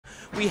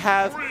we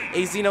have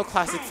a Xeno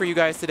Classic for you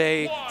guys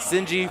today,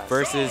 Sinji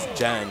versus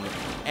Gen.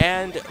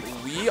 And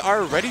we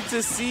are ready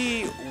to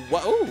see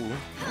what... Ooh,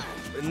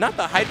 not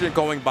the hydrant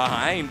going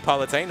behind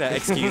Palutena,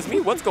 excuse me.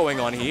 What's going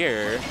on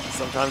here?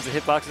 Sometimes the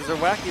hitboxes are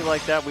wacky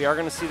like that. We are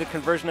going to see the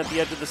conversion at the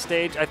edge of the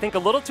stage. I think a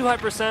little too high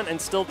percent and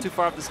still too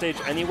far off the stage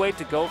anyway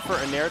to go for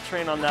an air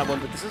train on that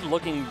one, but this is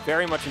looking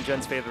very much in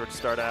Gen's favor to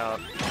start out.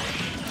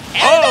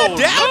 And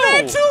down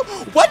there too!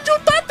 What you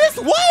thought this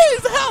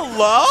was?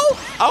 Hello?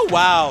 Oh,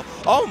 wow.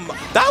 Oh,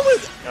 that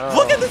was...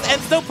 Look at this,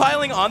 and still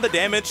piling on the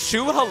damage.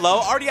 Shu, hello,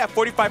 already at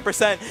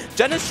 45%.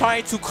 Gen is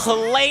trying to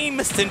claim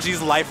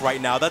Sinji's life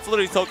right now. That's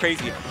literally so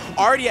crazy.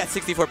 Already at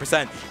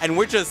 64%, and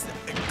we're just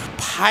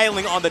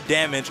piling on the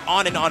damage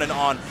on and on and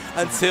on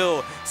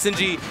until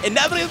Sinji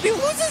inevitably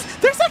loses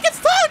their second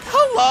stock.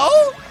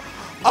 Hello?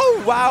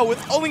 Oh, wow,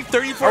 with only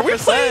 34%. Are we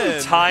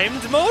playing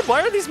timed mode?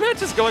 Why are these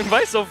matches going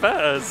by so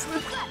fast?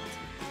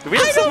 Do we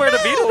have somewhere to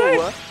be today?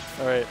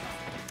 All right.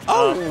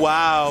 Oh,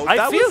 wow.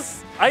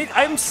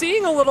 I'm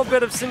seeing a little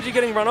bit of Sinji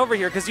getting run over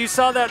here because you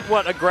saw that,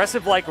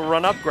 aggressive,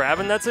 run-up grab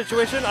in that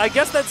situation. I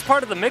guess that's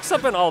part of the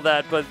mix-up and all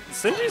that, but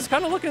Sinji's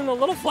kind of looking a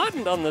little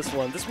flattened on this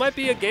one. This might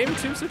be a Game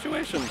 2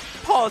 situation.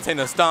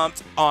 Palutena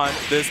stomped on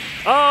this.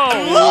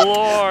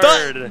 Oh,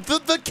 Lord.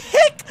 The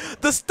kick,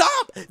 the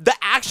stomp, the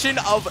action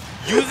of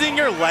using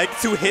your leg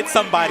to hit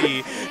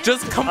somebody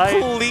just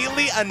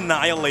completely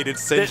annihilated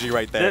Sinji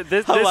right there.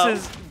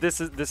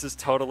 This is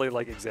totally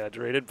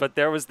exaggerated, but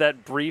there was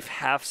that brief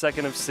half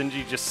second of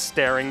Sinji just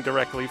staring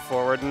directly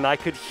forward, and I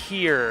could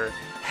hear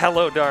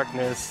 "Hello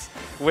Darkness"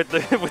 with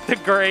the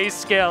gray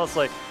scale. It's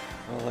like,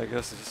 well, I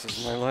guess this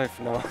is my life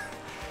now.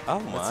 Oh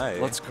my!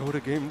 Let's go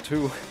to Game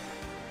 2.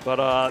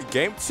 But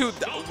Game 2,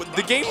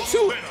 the Game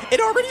 2,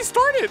 it already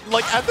started.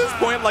 At this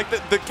point,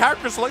 the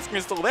character selection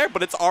is still there,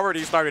 but it's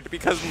already started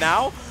because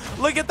now,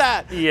 look at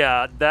that.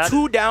 Yeah, that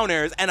 2 down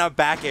airs and a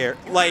back air.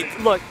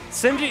 Look,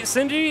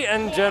 Sinji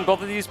and Gen,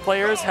 both of these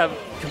players have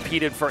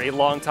competed for a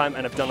long time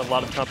and have done a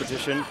lot of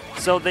competition,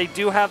 so they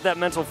do have that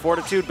mental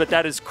fortitude, but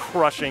that is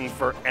crushing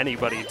for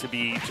anybody to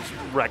be just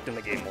wrecked in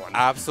the Game 1.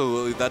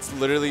 Absolutely, that's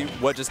literally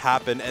what just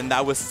happened, and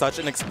that was such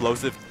an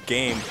explosive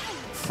game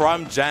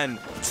from Gen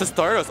to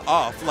start us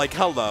off.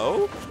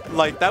 Hello?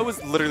 That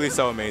was literally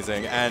so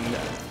amazing, and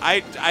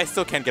I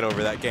still can't get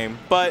over that game.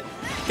 But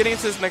getting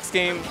into this next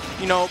game,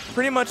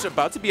 pretty much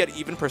about to be at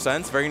even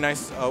percents. Very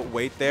nice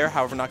weight there.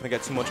 However, not going to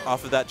get too much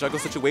off of that juggle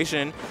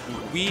situation.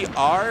 We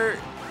are,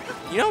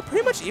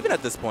 pretty much even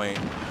at this point.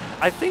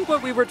 I think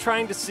what we were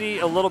trying to see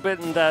a little bit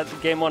in that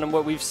Game 1 and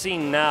what we've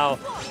seen now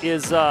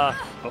is, oh,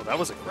 that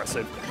was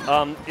aggressive,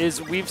 is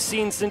we've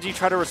seen Sinji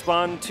try to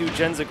respond to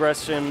Gen's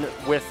aggression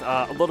with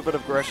a little bit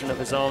of aggression of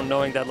his own,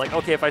 knowing that,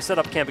 okay, if I set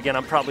up camp again,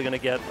 I'm probably going to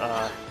get,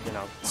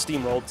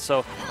 steamrolled.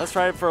 So let's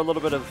try it for a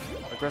little bit of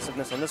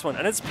aggressiveness on this one.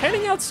 And it's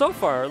panning out so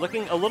far,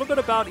 looking a little bit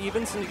about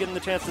even, Sinji getting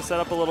the chance to set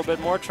up a little bit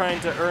more, trying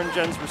to earn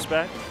Gen's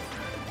respect.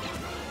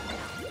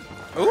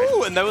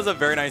 Ooh, and that was a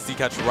very nice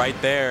D-catch right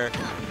there.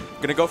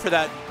 Going to go for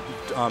that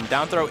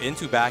down throw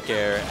into back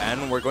air,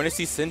 and we're going to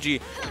see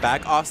Sinji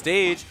back off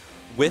stage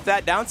with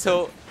that down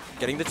tilt,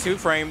 getting the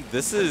 2-frame.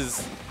 This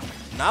is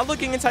not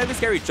looking entirely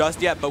scary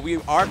just yet, but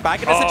we are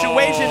back in a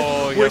situation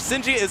where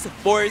Sinji is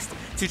forced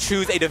to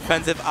choose a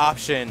defensive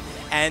option,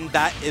 and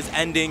that is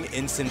ending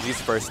in Sinji's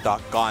first stock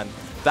gone.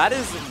 That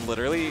is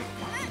literally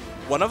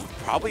one of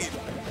probably,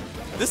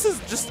 this is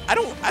just, I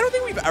don't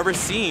think we've ever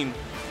seen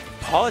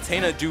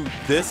Palutena do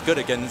this good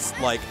against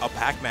a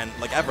PacMan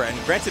ever. And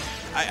granted,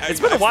 it's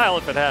been a while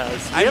if it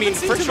has. I haven't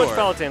seen too much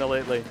Palutena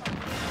lately.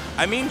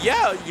 I mean,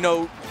 yeah,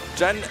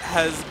 Gen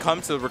has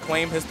come to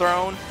reclaim his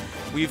throne.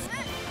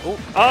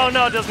 Oh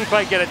no, it doesn't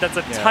quite get it. That's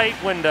a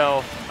tight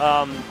window.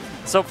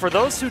 So for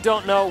those who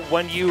don't know,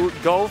 when you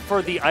go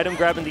for the item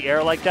grab in the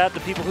air like that, the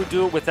people who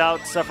do it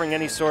without suffering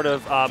any sort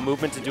of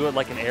movement to do it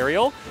like an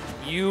aerial,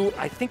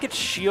 I think it's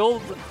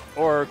shield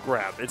or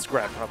grab. It's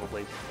grab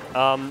probably.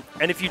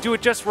 And if you do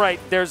it just right,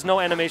 there's no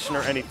animation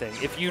or anything.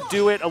 If you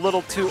do it a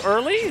little too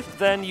early,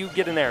 then you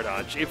get an air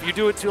dodge. If you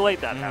do it too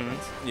late, that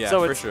happens. Yeah,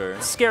 so for it's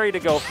sure. Scary to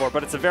go for,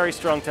 but it's a very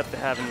strong tip to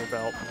have in your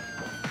belt.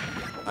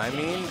 I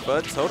mean,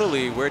 but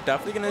totally, we're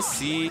definitely going to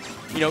see,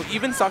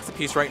 even stocks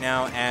apiece right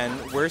now,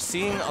 and we're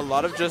seeing a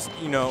lot of just,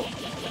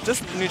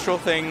 just neutral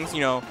things,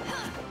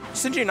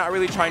 Sinji not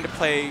really trying to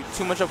play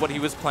too much of what he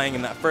was playing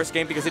in that first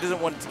game because he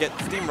doesn't want to get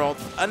steamrolled.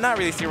 Not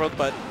really steamrolled,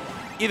 but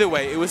either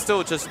way, it was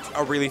still just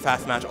a really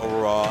fast match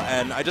overall,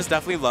 and I just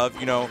definitely love,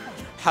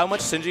 how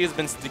much Sinji has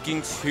been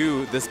sticking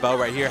to this spell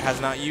right here,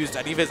 has not used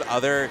any of his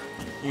other,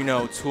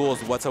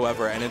 tools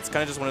whatsoever, and it's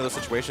kind of just one of those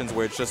situations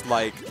where it's just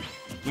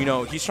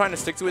he's trying to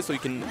stick to it so he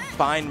can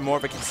find more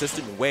of a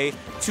consistent way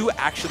to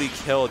actually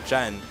kill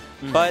Gen.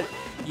 But,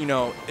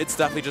 it's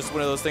definitely just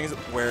one of those things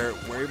where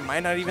we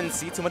might not even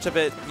see too much of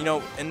it,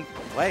 in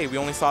play. We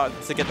only saw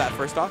it to get that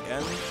first stock,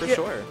 and for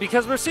sure.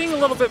 Because we're seeing a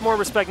little bit more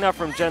respect now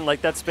from Gen,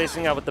 that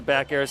spacing out with the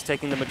back airs,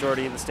 taking the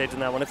majority of the stage in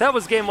that one. If that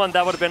was Game 1,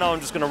 that would have been, oh, I'm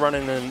just going to run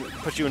in and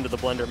push you into the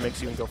blender,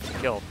 mix you, and go for the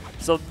kill.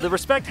 So the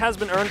respect has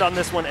been earned on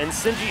this one, and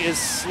Sinji is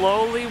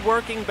slowly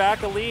working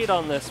back a lead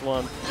on this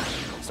one.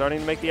 starting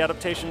to make the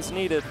adaptations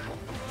needed.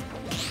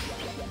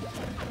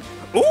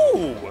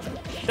 Ooh!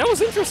 That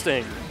was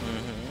interesting.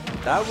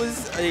 That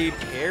was a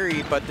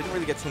parry, but didn't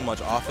really get too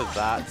much off of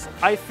that.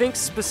 I think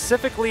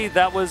specifically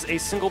that was a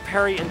single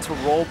parry into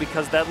roll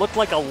because that looked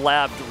like a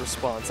labbed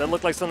response. That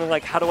looked like something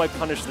like, how do I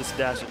punish this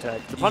dash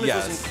attack? The punish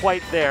wasn't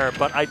quite there,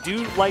 but I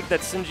do like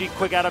that Sinji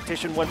quick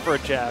adaptation went for a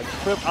jag.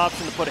 Quick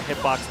option to put a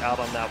hitbox out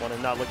on that one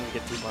and not looking to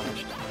get too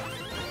punished.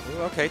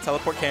 Ooh, okay,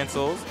 teleport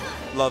cancels.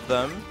 Love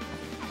them.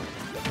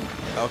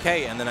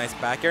 Okay, and the nice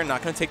back air.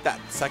 Not going to take that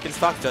second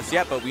stock just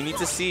yet, but we need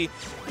to see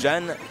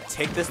Jen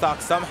take the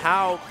stock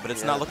somehow, but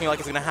it's not looking like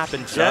it's going to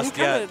happen just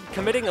yet.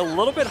 Committing a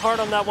little bit hard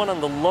on that one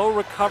on the low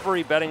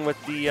recovery betting with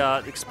the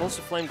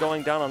explosive flame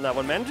going down on that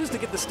one. Manages to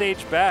get the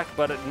stage back,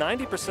 but at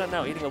 90%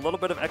 now, eating a little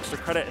bit of extra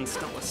credit and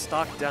still a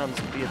stock down. This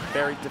could be a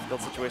very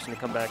difficult situation to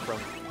come back from.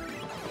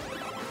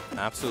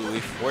 Absolutely,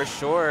 for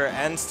sure.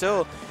 And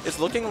still, it's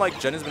looking like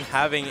Jen has been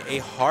having a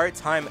hard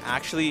time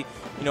actually,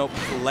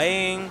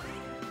 playing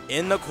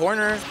in the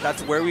corner.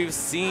 That's where we've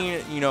seen,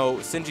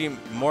 Sinji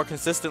more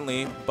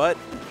consistently, but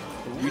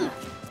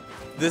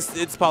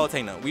it's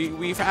Palutena.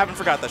 We haven't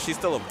forgot that she's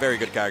still a very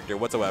good character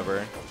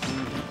whatsoever.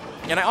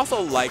 And I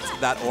also liked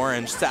that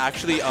orange to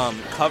actually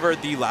cover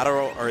the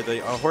lateral or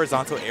the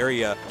horizontal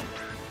area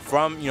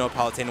from,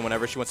 Palutena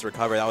whenever she wants to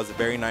recover. That was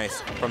very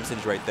nice from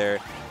Sinji right there.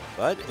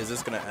 But is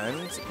this going to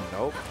end?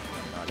 Nope,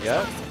 not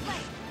yet.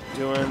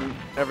 Doing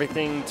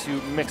everything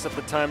to mix up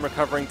the time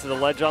recovering to the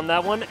ledge on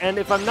that one. And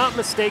if I'm not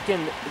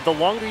mistaken, the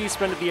longer you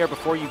spend in the air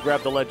before you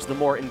grab the ledge, the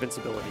more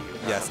invincibility you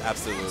have. Yes,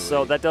 absolutely.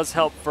 So that does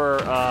help for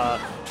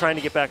trying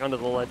to get back onto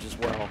the ledge as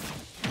well.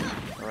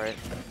 All right,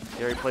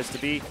 scary place to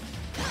be.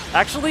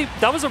 Actually,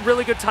 that was a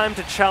really good time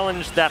to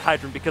challenge that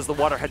hydrant because the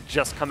water had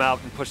just come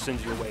out and pushed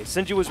Sinji away.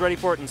 Sinji was ready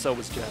for it, and so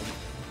was Jen.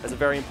 That's a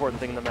very important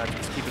thing in the match,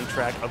 is keeping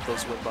track of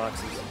those swim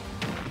boxes.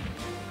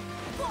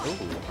 Ooh.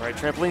 All right,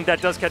 trampoline,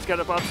 that does catch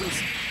get-up options.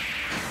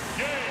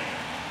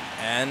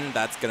 And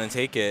that's going to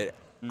take it.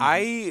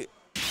 I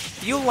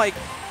feel like,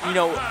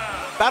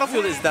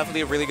 Battlefield is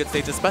definitely a really good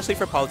stage, especially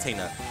for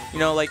Palutena.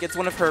 It's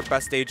one of her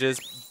best stages,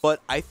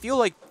 but I feel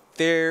like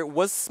there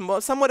was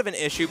somewhat of an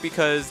issue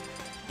because,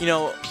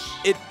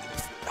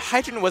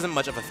 Hydrant wasn't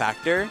much of a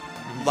factor,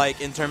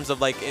 in terms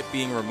of, it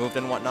being removed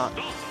and whatnot.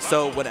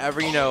 So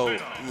whenever,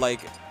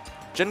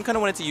 Jen kind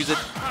of wanted to use it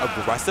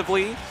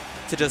aggressively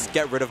to just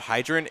get rid of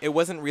Hydrant, it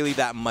wasn't really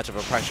that much of a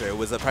pressure. It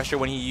was a pressure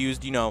when he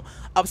used,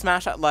 up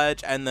smash at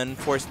ledge and then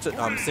forced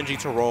Sinji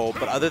to roll.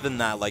 But other than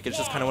that, it's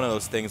just kind of one of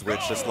those things where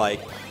it's just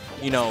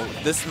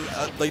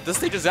this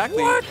stage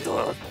exactly. What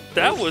the?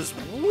 That was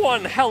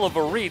one hell of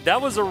a read. That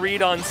was a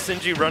read on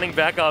Sinji running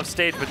back off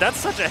stage, but that's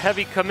such a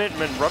heavy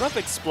commitment. Run up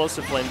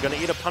explosive flame, gonna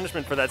eat a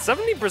punishment for that.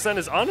 70%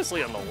 is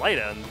honestly on the light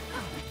end.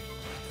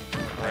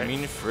 Right. I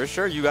mean, for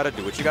sure, you gotta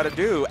do what you gotta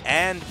do.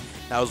 And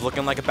that was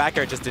looking like a back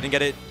air, just didn't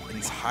get it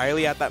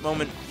entirely at that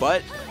moment,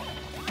 but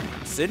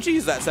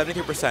Sinji's at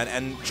 73%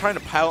 and trying to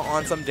pile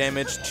on some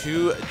damage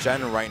to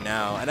Jen right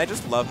now. And I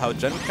just love how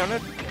Jen kind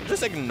of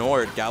just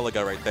ignored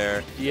Galaga right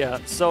there. Yeah,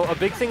 so a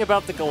big thing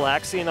about the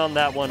Galaxian on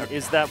that one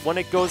is that when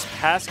it goes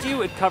past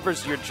you, it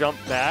covers your jump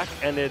back,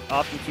 and it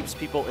often keeps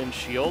people in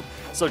shield.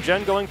 So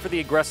Jen going for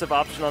the aggressive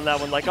option on that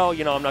one,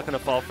 I'm not going to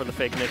fall for the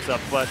fake mix-up,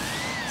 but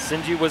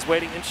Sinji was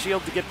waiting in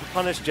shield to get the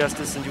punish just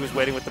as Sinji was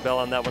waiting with the bell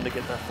on that one to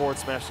get the forward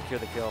smash to secure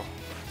the kill.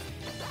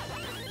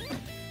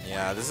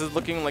 Yeah, this is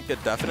looking like a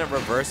definite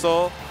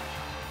reversal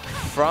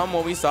from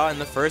what we saw in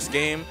the first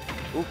game.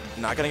 Ooh,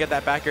 not going to get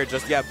that back air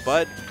just yet,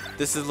 but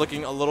this is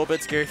looking a little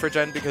bit scary for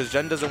Jen because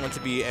Jen doesn't want to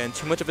be in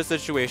too much of a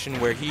situation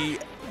where he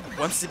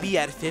wants to be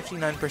at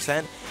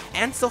 59%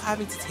 and still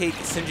having to take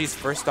Sinji's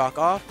first stock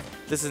off.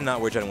 This is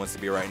not where Jen wants to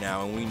be right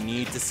now, and we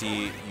need to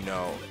see,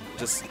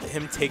 just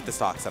him take the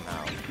stock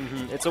somehow.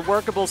 It's a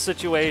workable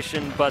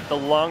situation, but the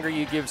longer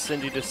you give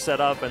Sinji to set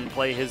up and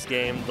play his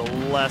game, the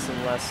less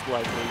and less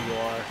likely you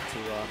are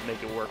to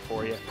make it work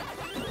for you.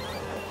 All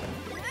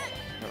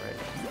right.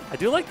 I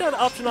do like that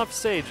option off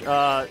stage.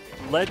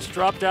 Ledge,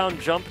 drop down,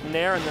 jump,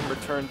 nair, and then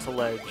return to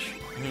ledge.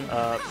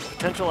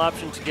 Potential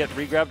option to get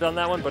re-grabbed on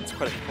that one, but it's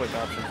quite a quick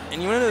option.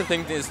 And one of the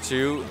things is,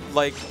 too,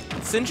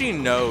 Sinji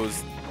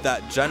knows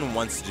that Jen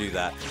wants to do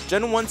that.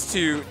 Jen wants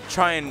to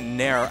try and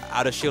nair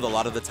out of shield a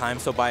lot of the time,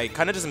 so by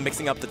kind of just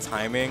mixing up the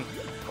timing,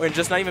 or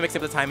just not even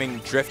mixing up the timing,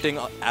 drifting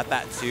at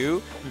that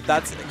too,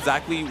 that's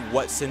exactly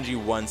what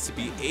Sinji wants, to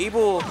be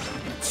able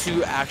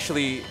to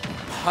actually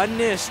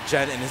punish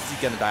Jen. And is he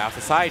going to die off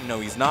the side? No,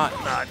 he's not.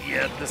 Not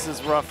yet. This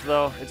is rough,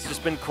 though. It's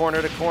just been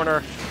corner to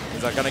corner.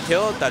 Is that going to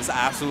kill? That's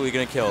absolutely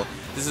going to kill.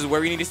 This is where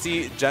we need to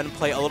see Jen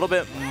play a little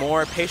bit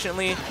more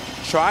patiently,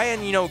 try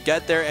and,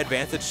 get their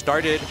advantage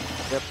started.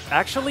 Yep.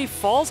 Actually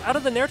falls out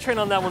of the nair train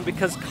on that one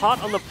because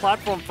caught on the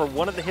platform for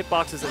one of the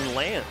hitboxes and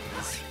lands.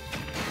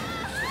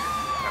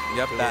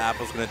 Yep, that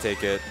apple's going to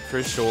take it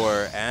for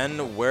sure.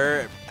 And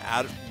we're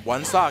at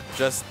one stock,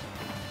 just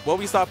what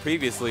we saw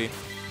previously.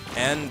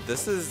 And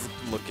this is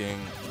looking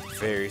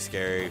very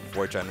scary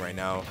for Jen right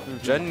now.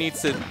 Jen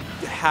needs to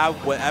have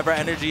whatever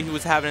energy he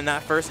was having in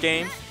that first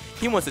game.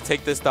 He wants to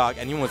take this stock,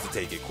 and he wants to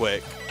take it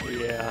quick.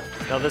 Yeah.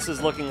 Now this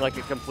is looking like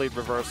a complete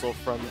reversal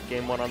from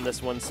game 1 on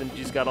this one.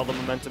 Sinji's got all the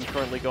momentum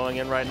currently going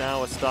in right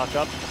now, a stock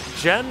up.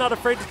 Gen not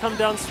afraid to come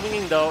down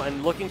swinging, though,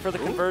 and looking for the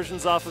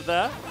conversions off of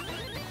that.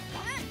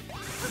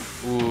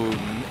 Ooh,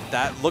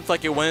 that looked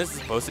like it was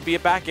supposed to be a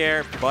back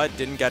air, but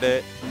didn't get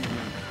it.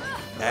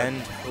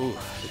 And, ooh,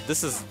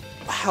 this is,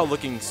 wow,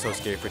 looking so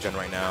scary for Gen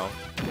right now.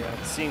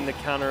 Yeah, seeing the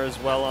counter as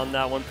well on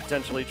that one,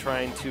 potentially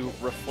trying to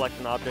reflect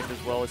an object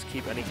as well as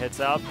keep any hits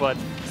out, but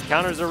his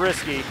counters are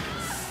risky.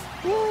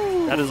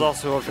 Woo. That is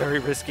also a very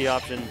risky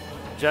option.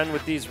 Gen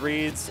with these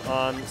reads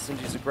on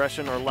Sinji's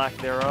aggression or lack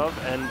thereof,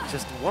 and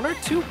just 1 or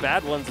 2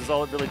 bad ones is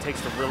all it really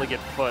takes to really get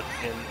put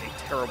in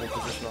a terrible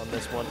position on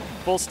this one.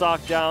 Full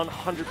stock down,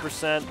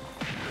 100%.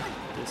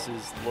 This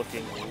is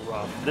looking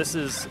rough. This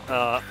is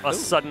a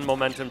sudden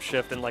momentum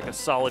shift and like a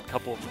solid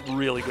couple of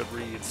really good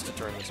reads to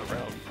turn this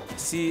around.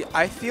 See,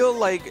 I feel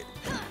like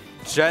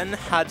Gen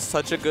had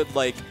such a good,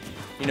 like,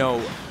 you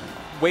know,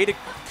 way to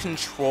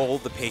control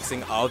the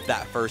pacing of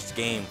that first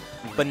game.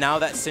 But now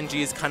that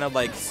Sinji is kind of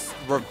like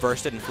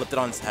reversed it and flipped it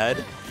on its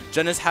head,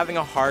 Gen is having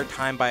a hard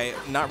time by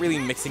not really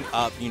mixing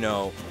up, you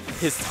know,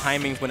 his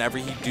timings whenever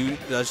he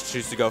does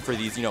choose to go for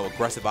these, you know,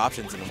 aggressive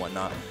options and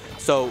whatnot.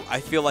 So I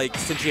feel like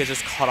Sinji has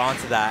just caught on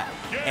to that.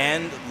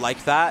 And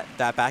like that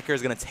back air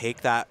is going to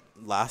take that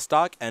last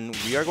stock, and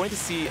we are going to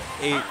see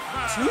a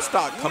 2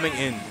 stock coming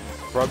in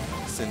from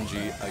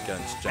Sinji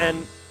against Gen.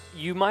 And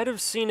you might have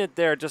seen it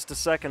there just a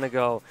second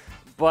ago,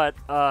 but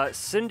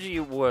Sinji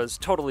was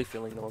totally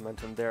feeling the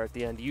momentum there at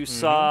the end. You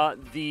saw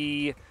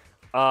the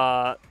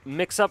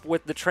mix up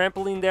with the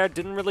trampoline there,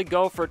 didn't really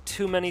go for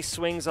too many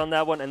swings on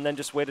that one, and then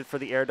just waited for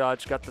the air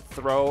dodge, got the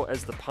throw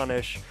as the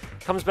punish.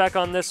 Comes back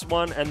on this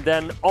one, and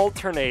then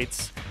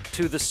alternates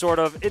to the sort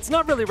of, it's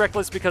not really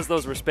reckless because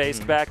those were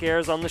spaced back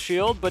airs on the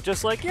shield, but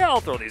just like, yeah, I'll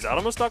throw these out, I'm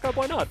gonna stock up,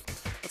 why not?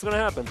 That's gonna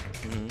happen.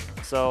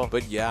 So,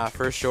 but yeah,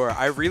 for sure.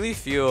 I really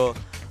feel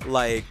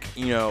like,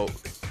 you know,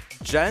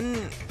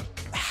 Gen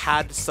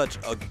had such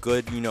a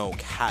good, you know,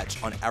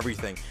 catch on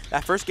everything.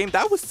 That first game,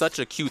 that was such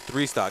a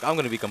Q3 stock, I'm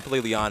going to be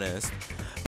completely honest.